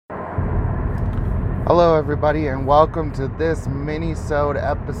Hello, everybody, and welcome to this mini-sode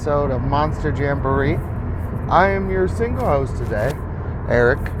episode of Monster Jamboree. I am your single host today,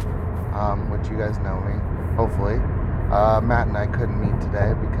 Eric, which you guys know me, hopefully. Matt and I couldn't meet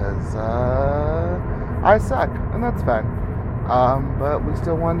today because I suck, and that's fine. But we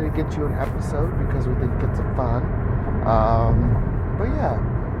still wanted to get you an episode because we think it's fun. But yeah,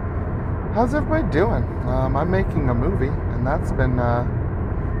 how's everybody doing? I'm making a movie, and that's been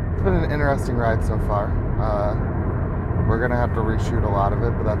it's been an interesting ride so far. We're gonna have to reshoot a lot of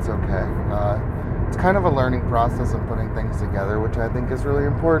it, but that's okay. It's kind of a learning process of putting things together, which I think is really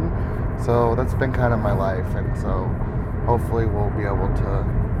important. So that's been kind of my life, and so hopefully we'll be able to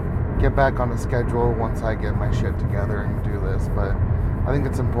get back on the schedule once I get my shit together and do this. But I think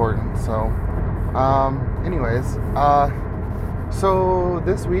it's important. So, anyways, so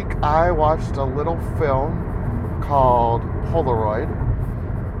this week I watched a little film called Polaroid.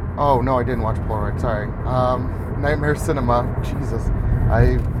 Oh, no, I didn't watch Polaroid, sorry. Nightmare Cinema. Jesus.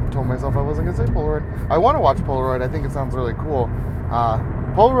 I told myself I wasn't going to say Polaroid. I want to watch Polaroid. I think it sounds really cool.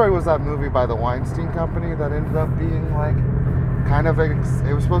 Polaroid was that movie by the Weinstein Company that ended up being like kind of it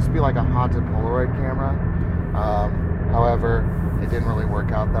was supposed to be like a haunted Polaroid camera. However, it didn't really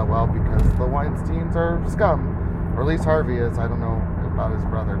work out that well because the Weinsteins are scum. Or at least Harvey is. I don't know about his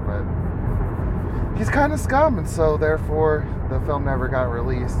brother, but he's kind of scum, and so therefore the film never got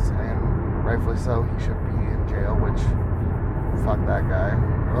released, and rightfully so. He should be in jail, which fuck that guy.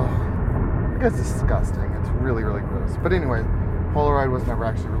 Ugh. That guy's disgusting. It's really, really gross. But anyway, Polaroid was never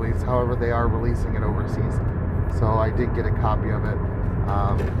actually released. However, they are releasing it overseas, so I did get a copy of it,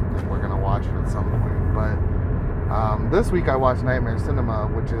 and we're gonna watch it at some point. But this week I watched Nightmare Cinema,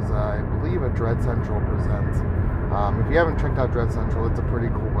 which is I believe a Dread Central presents. If you haven't checked out Dread Central, it's a pretty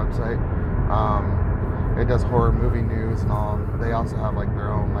cool website. It does horror movie news and all. They also have like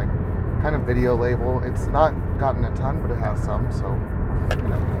their own like kind of video label. It's not gotten a ton, but it has some. So, you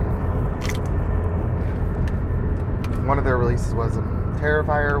know, one of their releases was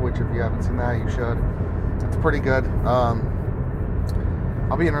Terrifier, which if you haven't seen that, you should. It's pretty good. I'll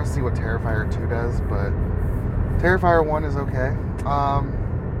be interested to see what Terrifier 2 does, but Terrifier 1 is okay.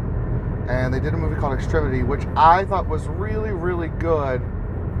 And they did a movie called Extremity, which I thought was really, really good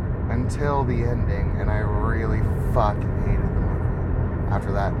until the ending, and I really fucking hated the movie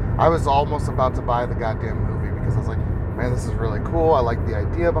after that. I was almost about to buy the goddamn movie because I was like, man, this is really cool. I like the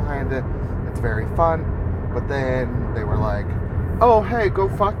idea behind it. It's very fun. But then they were like, oh, hey, go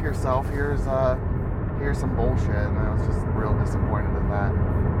fuck yourself. Here's some bullshit. And I was just real disappointed in that.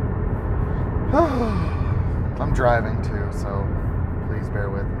 I'm driving too, so please bear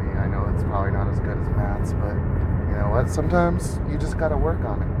with me. I know it's probably not as good as Matt's, but you know what? Sometimes you just gotta work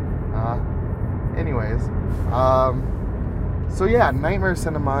on it. Anyways, so yeah, Nightmare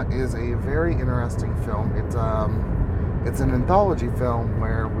Cinema is a very interesting film. It's an anthology film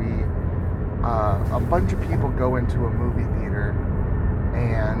where a bunch of people go into a movie theater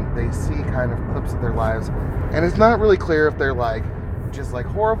and they see kind of clips of their lives, and it's not really clear if they're like just like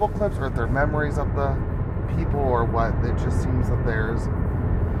horrible clips or if they're memories of the people or what. It just seems that there's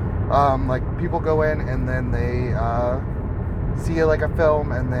like people go in and then they see like a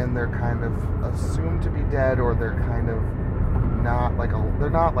film, and then they're kind of assumed to be dead, or they're kind of not like they're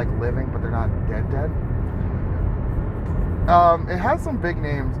not like living, but they're not dead. It has some big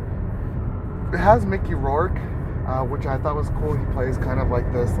names. It has Mickey Rourke, which I thought was cool. He plays kind of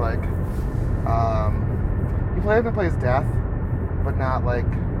like this like he plays death, but not like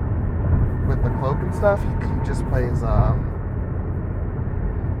with the cloak and stuff. He just plays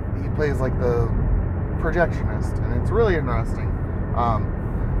like the projectionist, and it's really interesting.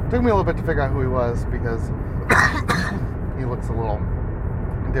 Took me a little bit to figure out who he was because he looks a little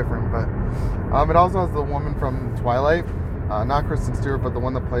different, but it also has the woman from Twilight, not Kristen Stewart, but the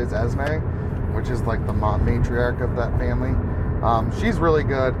one that plays Esme, which is like the matriarch of that family. She's really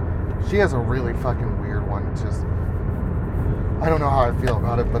good. She has a really fucking weird one. Just I don't know how I feel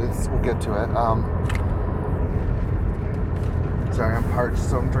about it, but we'll get to it. Sorry, I'm parched,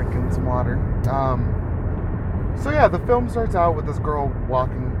 so I'm drinking some water. So yeah, the film starts out with this girl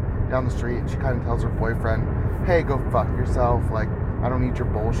walking down the street, and she kind of tells her boyfriend, hey, go fuck yourself, like, I don't need your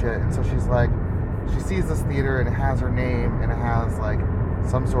bullshit. And so she's like, she sees this theater, and it has her name, and it has, like,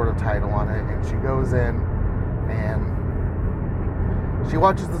 some sort of title on it, and she goes in, and she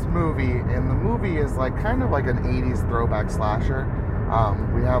watches this movie, and the movie is, like, kind of like an 80s throwback slasher.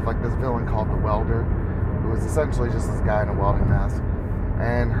 We have, like, this villain called the Welder, who is essentially just this guy in a welding mask,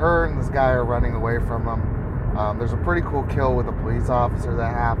 and her and this guy are running away from him. There's a pretty cool kill with a police officer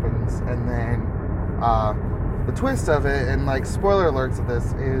that happens, and then the twist of it, and like spoiler alerts of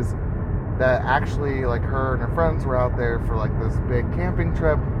this, is that actually, like, her and her friends were out there for, like, this big camping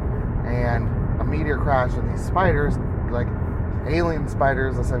trip, and a meteor crashed, and these spiders, like, alien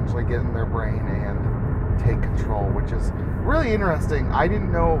spiders, essentially get in their brain and take control, which is really interesting. I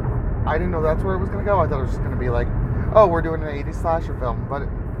didn't know that's where it was going to go. I thought it was just going to be like, oh, we're doing an 80s slasher film, but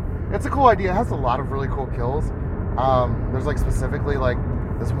it's a cool idea. It has a lot of really cool kills. There's, like, specifically, like,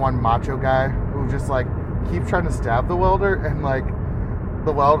 this one macho guy who just, like, keeps trying to stab the welder, and, like,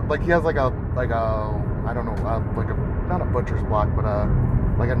 the weld, like, he has, like a I don't know, like a, not a butcher's block, but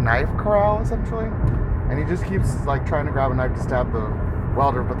like a knife corral, essentially, and he just keeps, like, trying to grab a knife to stab the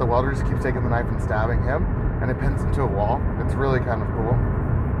welder, but the welder just keeps taking the knife and stabbing him, and it pins him to a wall. It's really kind of cool.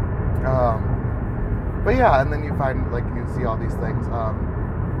 But yeah, and then you find, like, you see all these things.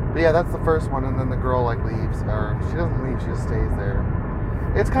 But yeah, that's the first one, and then the girl, like, leaves, or she doesn't leave, she just stays there.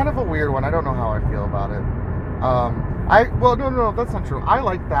 It's kind of a weird one. I don't know how I feel about it. Well, no, that's not true. I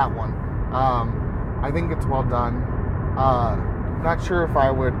like that one. I think it's well done. Not sure if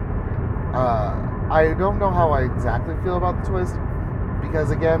I would, I don't know how I exactly feel about the twist,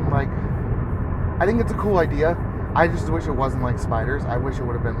 because, again, like, I think it's a cool idea. I just wish it wasn't like spiders. I wish it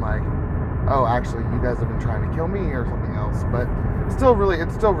would have been like, oh, actually, you guys have been trying to kill me, or something else. But it's still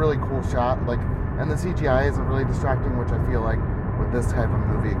really cool shot. Like, and the CGI isn't really distracting, which I feel like with this type of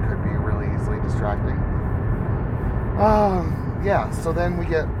movie, it could be really easily distracting. Yeah. So then we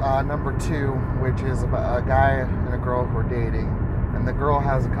get number 2, which is about a guy and a girl who are dating, and the girl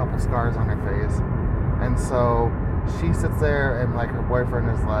has a couple scars on her face, and so she sits there, and, like, her boyfriend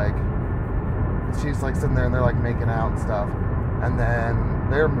is like, she's, like, sitting there, and they're, like, making out and stuff, and then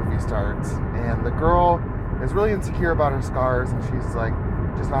their movie starts, and the girl is really insecure about her scars, and she's, like,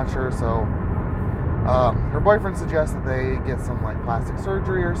 just not sure, so her boyfriend suggests that they get some, like, plastic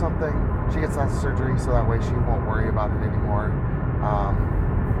surgery or something. She gets plastic surgery so that way she won't worry about it anymore.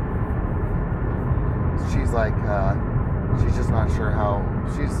 She's like, she's just not sure how,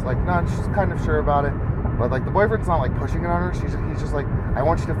 she's kind of sure about it, but, like, the boyfriend's not, like, pushing it on her. He's just like, I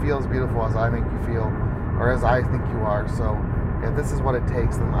want you to feel as beautiful as I make you feel, or as I think you are, so if this is what it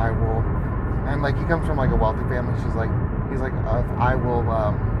takes, then I will. And, like, he comes from, like, a wealthy family. He's like, I will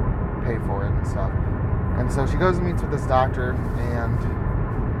pay for it and stuff. And so she goes and meets with this doctor, and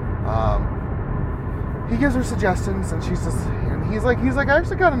he gives her suggestions, and he's like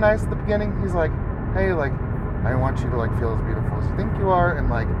actually kind of nice at the beginning. He's like, hey, like, I want you to, like, feel as beautiful as you think you are, and,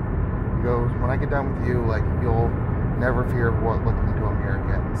 like, he goes, when I get done with you, like, you'll never fear looking into a mirror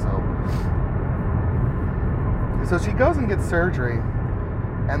again. So she goes and gets surgery,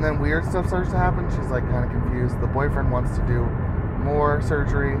 and then weird stuff starts to happen. She's, like, kind of confused. The boyfriend wants to do more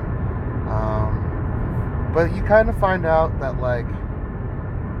surgery, but you kind of find out that, like,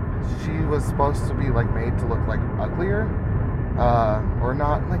 she was supposed to be, like, made to look, like, uglier, or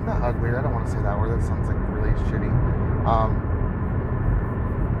not uglier. I don't want to say that word. That sounds, like, really shitty.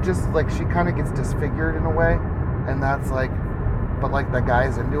 Just, like, she kind of gets disfigured in a way, and that's, like, but, like, the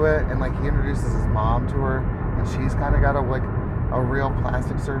guy's into it, and, like, he introduces his mom to her, and she's kind of got a real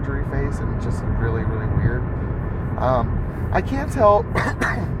plastic surgery face, and it's just really, really weird. I can't tell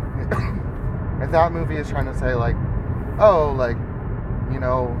if that movie is trying to say, like, oh, like, you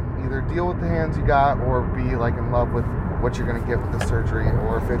know, either deal with the hands you got, or be, like, in love with what you're going to get with the surgery,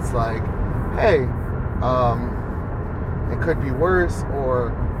 or if it's like, hey, it could be worse,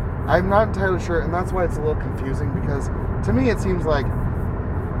 or I'm not entirely sure, and that's why it's a little confusing, because to me it seems like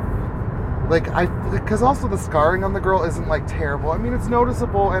because also the scarring on the girl isn't, like, terrible. I mean, it's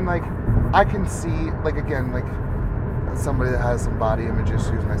noticeable, and, like, I can see, like, again, like, as somebody that has some body image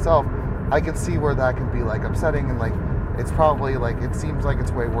issues myself, I can see where that can be, like, upsetting, and, like, it's probably, like, it seems like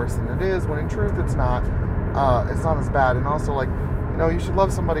it's way worse than it is, when in truth it's not as bad. And also, like, you know, you should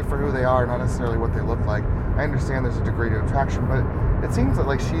love somebody for who they are, not necessarily what they look like. I understand there's a degree to attraction, but it seems that,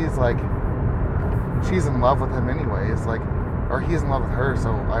 like, she's in love with him anyways, like, or he's in love with her,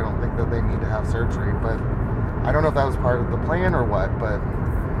 so I don't think that they need to have surgery, but I don't know if that was part of the plan or what, but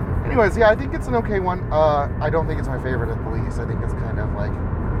anyways, yeah, I think it's an okay one. I don't think it's my favorite at the least. I think it's kind of like,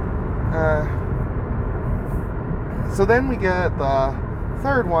 so then we get the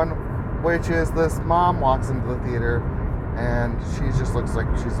third one, which is this mom walks into the theater, and she just looks like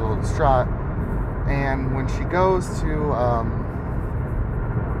she's a little distraught, and when she goes to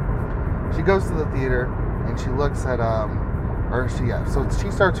the theater, and she looks at, so she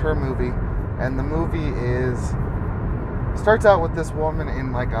starts her movie, and the movie starts out with this woman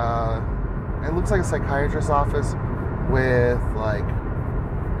in, like, it looks like a psychiatrist's office with, like,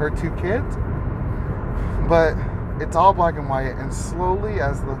 her 2 kids, but it's all black and white, and slowly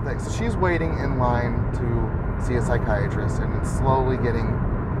as so she's waiting in line to see a psychiatrist, and it's slowly getting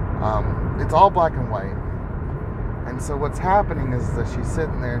It's all black and white. And so what's happening is that she's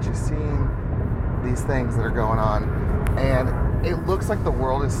sitting there and she's seeing these things that are going on, and it looks like the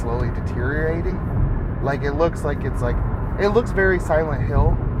world is slowly deteriorating. Like it looks very Silent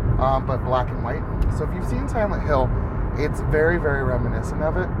Hill, but black and white. So if you've seen Silent Hill, it's very, very reminiscent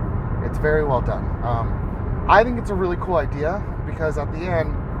of it. It's very well done. I think it's a really cool idea, because at the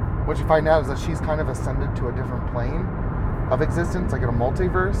end, what you find out is that she's kind of ascended to a different plane of existence, like in a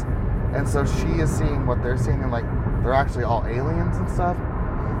multiverse, and so she is seeing what they're seeing, and like they're actually all aliens and stuff.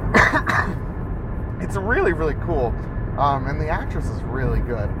 It's really, really cool, and the actress is really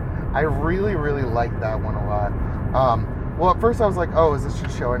good. I really, really like that one a lot. Well, at first I was like, oh, is this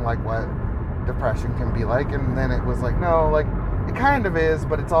just showing like what depression can be like? And then it was like, no, like it kind of is,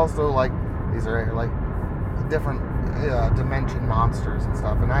 but it's also like these are like different dimension monsters and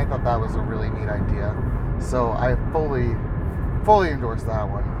stuff, and I thought that was a really neat idea. So I fully endorse that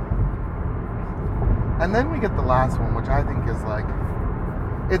one. And then we get the last one, which I think is like,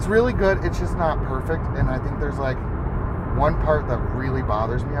 it's really good, it's just not perfect, and I think there's like one part that really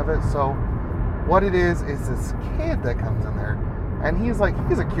bothers me of it. So what it is this kid that comes in there, and he's a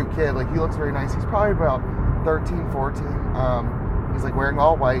cute kid, like he looks very nice. He's probably about 13, 14. He's like wearing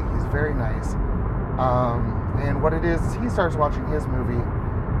all white, he's very nice. And what it is he starts watching his movie,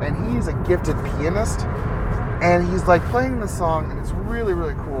 and he's a gifted pianist, and he's like playing the song, and it's really,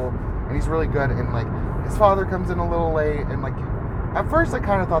 really cool, and he's really good. And like his father comes in a little late, and like at first I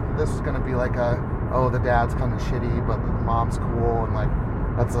kind of thought that this was going to be like the dad's kind of shitty, but the mom's cool, and like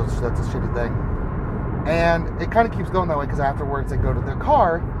that's a shitty thing. And it kind of keeps going that way, because afterwards they go to their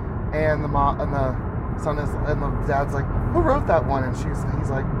car, and the mom and the son is, and the dad's like, who wrote that one? And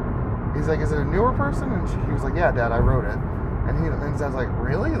he's like, is it a newer person? And he was like, yeah, Dad, I wrote it. And his dad's like,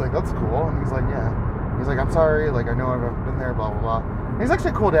 really? Like, that's cool. And he's like, yeah. He's like, I'm sorry, like, I know I've been there, blah, blah, blah. And he's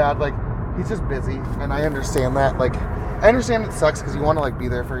actually a cool dad. Like, he's just busy, and I understand that. Like, I understand it sucks, because you want to, like, you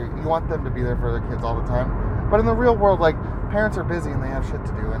want them to be there for their kids all the time. But in the real world, like, parents are busy, and they have shit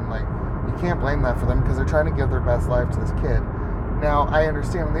to do, and, like, you can't blame that for them, because they're trying to give their best life to this kid. Now, I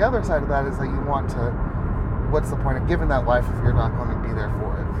understand on the other side of that is that you want to, what's the point of giving that life if you're not going to be there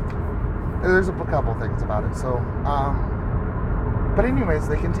for it? There's a couple things about it. So, but anyways,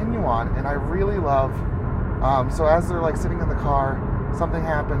 they continue on, and I really love, so as they're like sitting in the car, something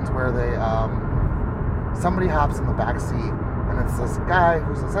happens where somebody hops in the back seat, and it's this guy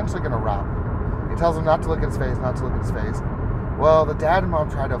who's essentially going to rob him. He tells him not to look at his face, not to look at his face. Well, the dad and mom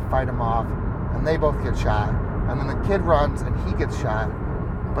try to fight him off, and they both get shot. And then the kid runs, and he gets shot,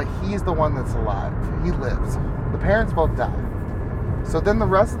 but he's the one that's alive. He lives. The parents both die. So then the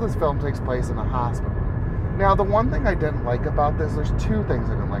rest of this film takes place in a hospital. Now, the one thing I didn't like about this, there's two things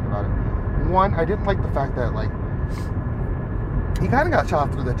I didn't like about it. One, I didn't like the fact that, like, he kind of got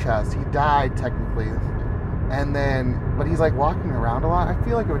shot through the chest. He died, technically. But he's, like, walking around a lot. I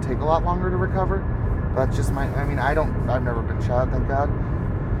feel like it would take a lot longer to recover. That's just I've never been shot, thank God.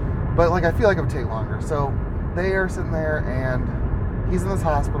 But, like, I feel like it would take longer. So they are sitting there, and he's in this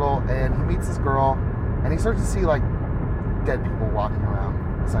hospital, and he meets this girl, and he starts to see, like, dead people walking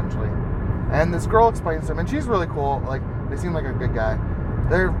around, essentially. And this girl explains to him, and she's really cool. Like, they seem like a good guy.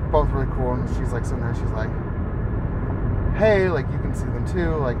 They're both really cool, and she's, like, sitting there, and she's like, hey, like, you can see them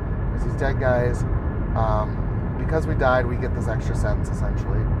too. Like, there's these dead guys. Because we died, we get this extra sentence,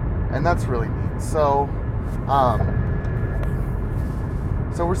 essentially. And that's really neat. So,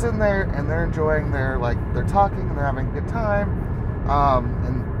 so we're sitting there, and they're enjoying they're talking, and they're having a good time.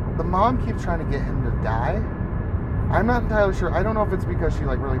 And the mom keeps trying to get him to die. I'm not entirely sure. I don't know if it's because she,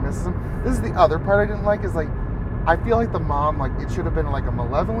 like, really misses him. This is the other part I didn't like, is, like, I feel like the mom, like, it should have been, like, a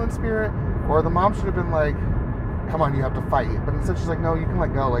malevolent spirit, or the mom should have been, like, come on, you have to fight. But instead she's like, no, you can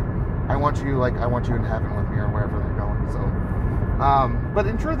let go. Like, I want you in heaven with me, or wherever they're going. So, but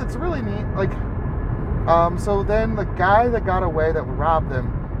in truth, it's really neat. Like, so then the guy that got away, that robbed them,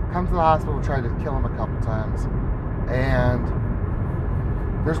 comes to the hospital, tried to kill him a couple times. And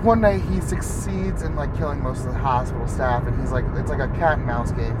there's one night he succeeds in, like, killing most of the hospital staff, and he's like, it's like a cat and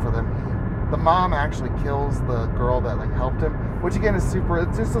mouse game for them. The mom actually kills the girl that, like, helped him, which again is it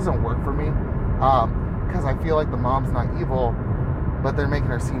just doesn't work for me, because I feel like the mom's not evil, but they're making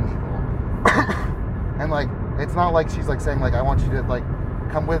her seem evil. And, like, it's not like she's, like, saying, like, I want you to, like,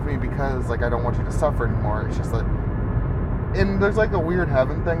 come with me because, like, I don't want you to suffer anymore. It's just like, and there's, like, a weird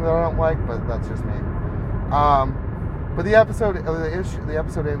heaven thing that I don't like, but that's just me. But the episode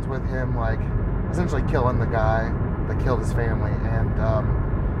ends with him, like, essentially killing the guy that killed his family, and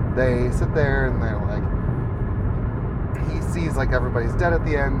they sit there, and they're like, he sees, like, everybody's dead at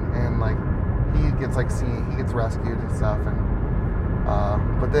the end, and, like, he gets rescued and stuff, and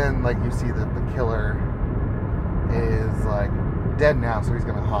But then, like, you see that the killer is, like, dead now, so he's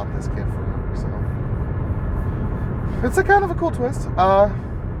gonna haunt this kid forever. So it's a kind of a cool twist.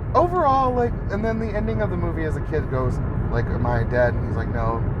 Overall, like, and then the ending of the movie as a kid goes, like, am I dead? And he's like,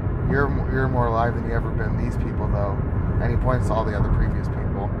 no, you're more alive than you ever been. These people, though. And he points to all the other previous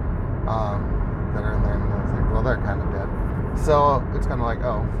people that are in there. And I was like, well, they're kind of dead. So it's kind of like,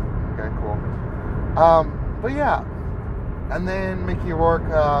 oh, okay, cool. But yeah. And then Mickey Rourke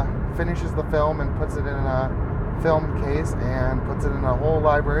finishes the film and puts it in a film case and puts it in a whole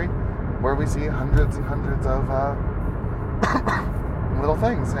library where we see hundreds and hundreds of little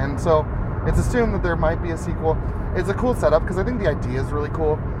things. And so it's assumed that there might be a sequel. It's a cool setup because I think the idea is really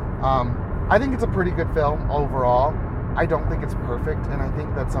cool. I think it's a pretty good film overall. I don't think it's perfect, and I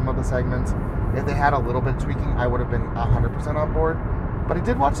think that some of the segments, if they had a little bit of tweaking, I would have been 100% on board. But I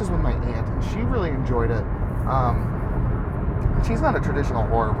did watch this with my aunt, and she really enjoyed it. She's not a traditional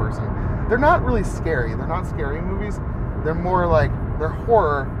horror person. They're not really scary. They're not scary movies. They're more like, they're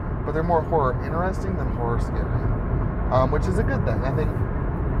horror, but they're more horror interesting than horror scary, which is a good thing.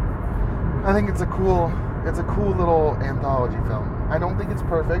 I think it's a cool little anthology film. I don't think it's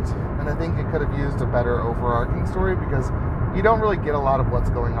perfect, and I think it could have used a better overarching story because you don't really get a lot of what's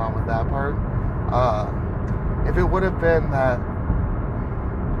going on with that part. If it would have been that,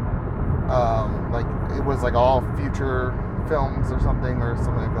 like, it was like all future films or something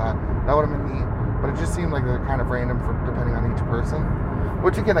like that would have been neat. But it just seemed like they're kind of random depending on each person.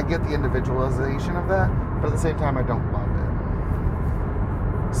 Which, again, I get the individualization of that, but at the same time, I don't love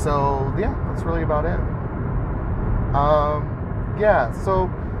it. So, yeah, that's really about it. Yeah, so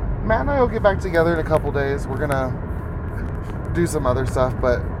Matt and I will get back together in a couple days. We're gonna do some other stuff,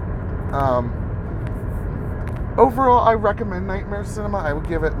 but overall, I recommend Nightmare Cinema. I would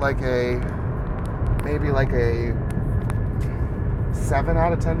give it maybe a 7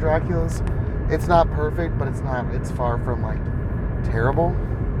 out of 10 Draculas. It's not perfect, but it's far from like terrible.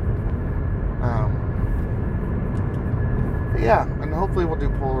 But yeah, and hopefully we'll do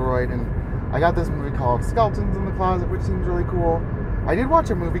Polaroid. And I got this movie called Skeletons in the Closet, which seems really cool. I did watch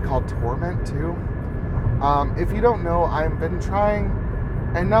a movie called Torment too. If you don't know, I've been trying,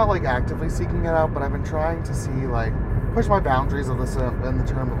 and not like actively seeking it out, but I've been trying to see, like, push my boundaries of this in the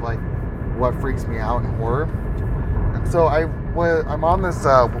term of like what freaks me out in horror. And so I'm on this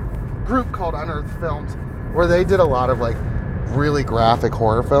group called Unearthed Films, where they did a lot of like really graphic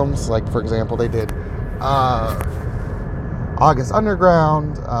horror films. Like, for example, they did August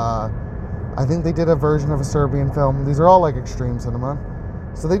Underground. I think they did a version of a Serbian film. These are all like extreme cinema.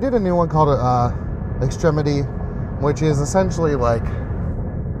 So they did a new one called Extremity, which is essentially like,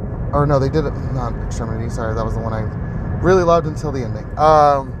 or no, they did it, not Extremity, sorry, that was the one I really loved until the ending.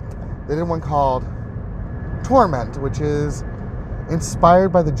 They did one called Torment, which is inspired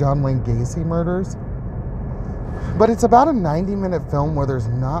by the John Wayne Gacy murders. But it's about a 90-minute film where there's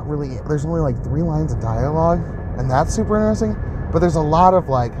only like 3 lines of dialogue, and that's super interesting. But there's a lot of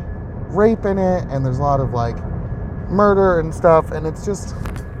like rape in it, and there's a lot of like murder and stuff, and it's just,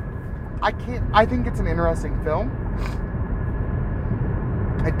 I think it's an interesting film.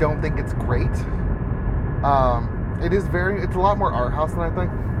 I don't think it's great. It's a lot more art house than I think.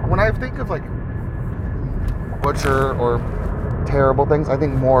 When I think of like butcher or terrible things, I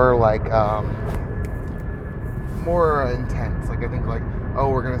think more like more intense. Like, I think like, oh,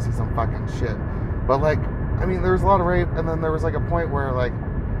 we're gonna see some fucking shit. But like, I mean, there was a lot of rape, and then there was like a point where like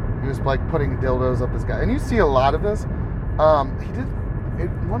he was like putting dildos up his guy, and you see a lot of this.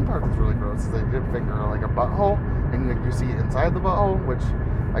 One part that's really gross is they did finger like a butthole, and you see inside the butthole, which,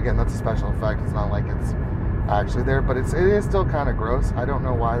 again, that's a special effect. It's not like it's actually there, but it is still kind of gross. I don't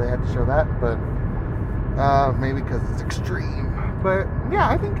know why they had to show that, but maybe because it's extreme. But yeah,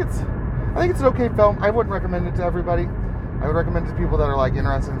 I think it's an okay film. I wouldn't recommend it to everybody. I would recommend it to people that are like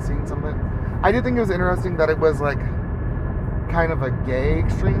interested in seeing something. I did think it was interesting that it was like kind of a gay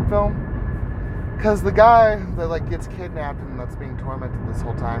extreme film, because the guy that like gets kidnapped and that's being tormented this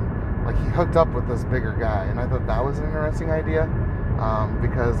whole time, like, he hooked up with this bigger guy, and I thought that was an interesting idea,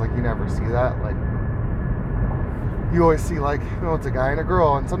 because like you never see that. Like, you always see like, you know, it's a guy and a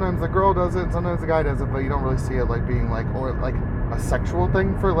girl, and sometimes the girl does it and sometimes the guy does it, but you don't really see it like being like, or like a sexual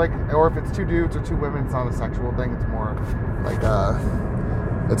thing for like, or if it's 2 dudes or 2 women, it's not a sexual thing. It's more like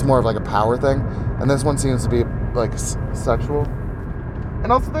it's more of like a power thing, and this one seems to be like sexual.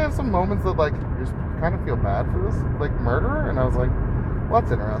 And also they have some moments that like you just kind of feel bad for this like murderer, and I was like, well,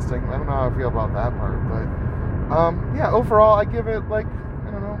 that's interesting. I don't know how I feel about that part, but yeah, overall I give it like,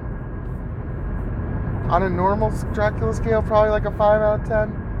 I don't know, on a normal Dracula scale, probably like a 5 out of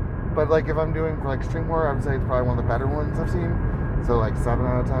 10. But like if I'm doing like extreme horror, I would say it's probably one of the better ones I've seen. So like 7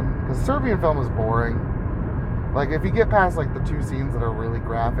 out of 10. Because Serbian film is boring. Like if you get past like the 2 scenes that are really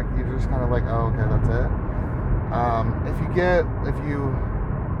graphic, you're just kind of like, oh, okay, that's it. If you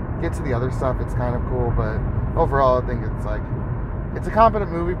get to the other stuff, it's kind of cool. But overall, I think it's a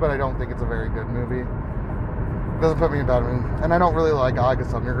competent movie, but I don't think it's a very good movie. It doesn't put me in bad mood. And I don't really like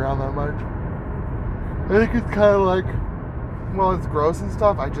August Underground that much. I think it's kind of like, well, it's gross and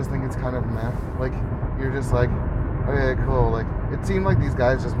stuff. I just think it's kind of meh. Like, you're just like, okay, cool. Like, it seemed like these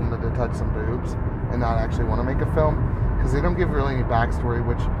guys just wanted to touch some boobs and not actually want to make a film, because they don't give really any backstory,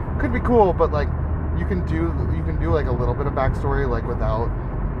 which could be cool, but like, you can do like a little bit of backstory, like without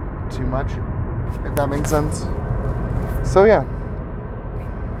too much, if that makes sense. So yeah.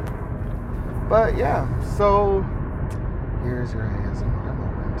 But yeah, so here's your ASMR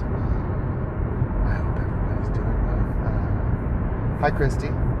moment. I hope everybody's doing well. Hi, Christy.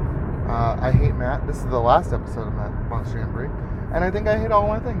 I hate Matt. This is the last episode of Matt Monster Jamboree, and I think I hate all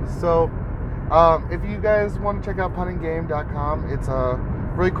my things. So, if you guys want to check out punninggame.com, it's a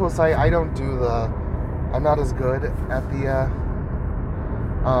really cool site. I'm not as good at the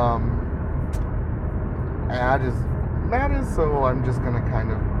ad as Matt is, so I'm just gonna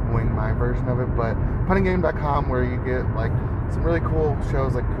kind of wing my version of it. But punninggame.com, where you get like some really cool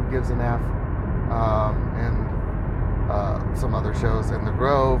shows like Who Gives an F, and some other shows in the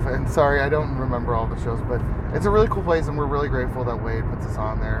Grove, and sorry, I don't remember all the shows, but it's a really cool place, and we're really grateful that Wade puts us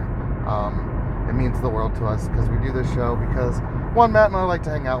on there. It means the world to us, because we do this show because, one, Matt and I like to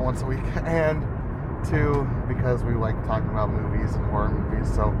hang out once a week, and 2, because we like talking about movies and horror movies.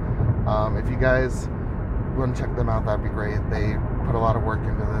 So if you guys want to check them out, that'd be great. They put a lot of work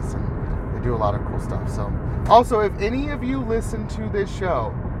into this, and they do a lot of cool stuff. So also, if any of you listen to this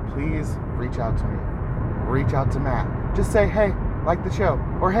show, please reach out to me. Reach out to Matt. Just say, hey, like the show.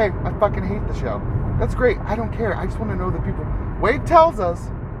 Or, hey, I fucking hate the show. That's great. I don't care. I just want to know that people... Wade tells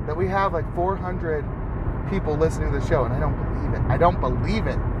us that we have like 400 people listening to the show, and I don't believe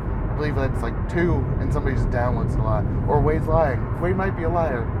it. I believe that it's like 2, and somebody just downloads it a lot. Or Wade's lying. Wade might be a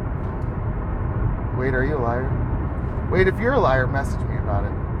liar. Wade, are you a liar? Wade, if you're a liar, message me about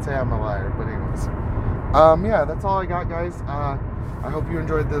it. Say I'm a liar. But anyways. Yeah, that's all I got, guys. I hope you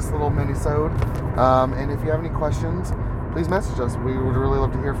enjoyed this little mini-sode. And if you have any questions, please message us. We would really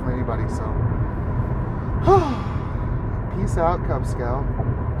love to hear from anybody. So, peace out, Cub Scout.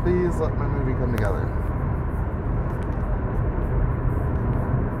 Please let my movie come together.